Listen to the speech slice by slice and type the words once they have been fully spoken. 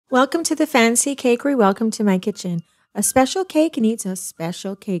Welcome to the Fancy Cakery. Welcome to my kitchen. A special cake needs a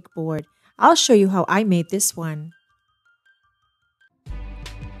special cake board. I'll show you how I made this one.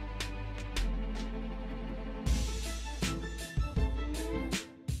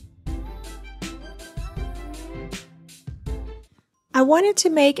 I wanted to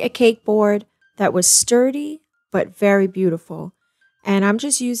make a cake board that was sturdy but very beautiful. And I'm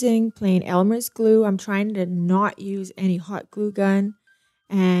just using plain Elmer's glue. I'm trying to not use any hot glue gun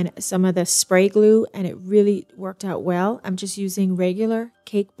and some of the spray glue, and it really worked out well. I'm just using regular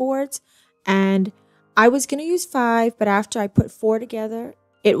cake boards, and I was going to use 5, but after I put 4 together,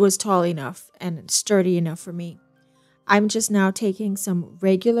 it was tall enough and sturdy enough for me. I'm just now taking some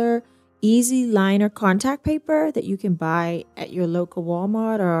regular easy liner contact paper that you can buy at your local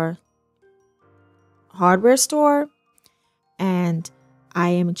Walmart or hardware store, and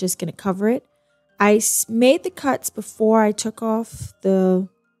I am just going to cover it. I made the cuts before I took off the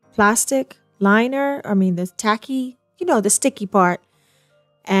plastic liner, the tacky, the sticky part.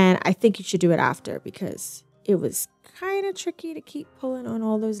 And I think you should do it after because it was kind of tricky to keep pulling on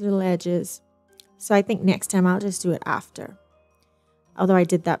all those little edges. So I think next time I'll just do it after. Although I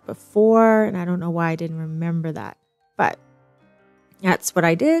did that before and I don't know why I didn't remember that. But that's what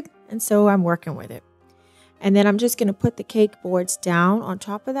I did, and so I'm working with it. And then I'm just going to put the cake boards down on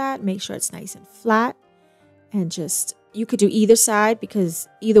top of that, make sure it's nice and flat. And you could do either side because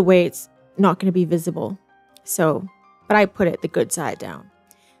either way it's not going to be visible. But I put it the good side down.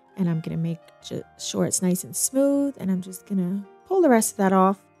 And I'm going to make sure it's nice and smooth. And I'm just going to pull the rest of that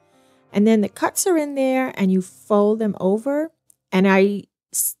off. And then the cuts are in there and you fold them over. And I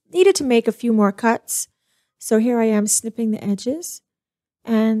needed to make a few more cuts. So here I am snipping the edges.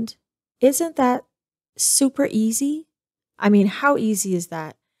 And isn't that super easy? I mean, how easy is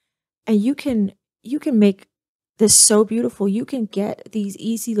that? And you can make this so beautiful. You can get these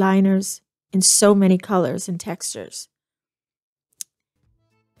easy liners in so many colors and textures.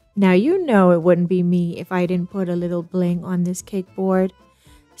 Now you know it wouldn't be me if I didn't put a little bling on this cake board.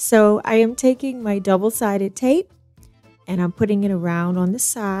 So I am taking my double-sided tape and I'm putting it around on the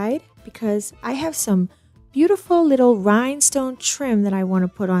side because I have some beautiful little rhinestone trim that I want to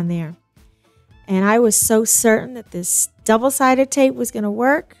put on there. And I was so certain that this double-sided tape was going to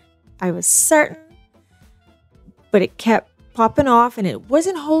work. I was certain. But it kept popping off and it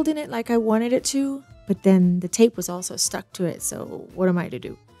wasn't holding it like I wanted it to. But then the tape was also stuck to it. So what am I to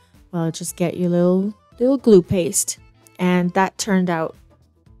do? Well, just get your little glue paste. And that turned out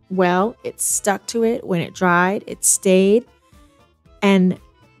well. It stuck to it. When it dried, it stayed. And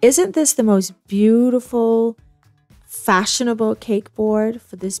isn't this the most beautiful, fashionable cake board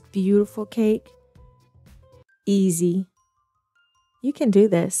for this beautiful cake? Easy. You can do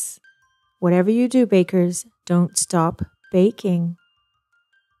this. Whatever you do, bakers, don't stop baking.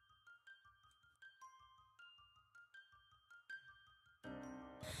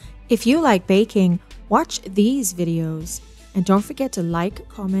 If you like baking, watch these videos and don't forget to like,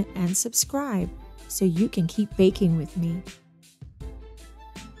 comment, and subscribe so you can keep baking with me.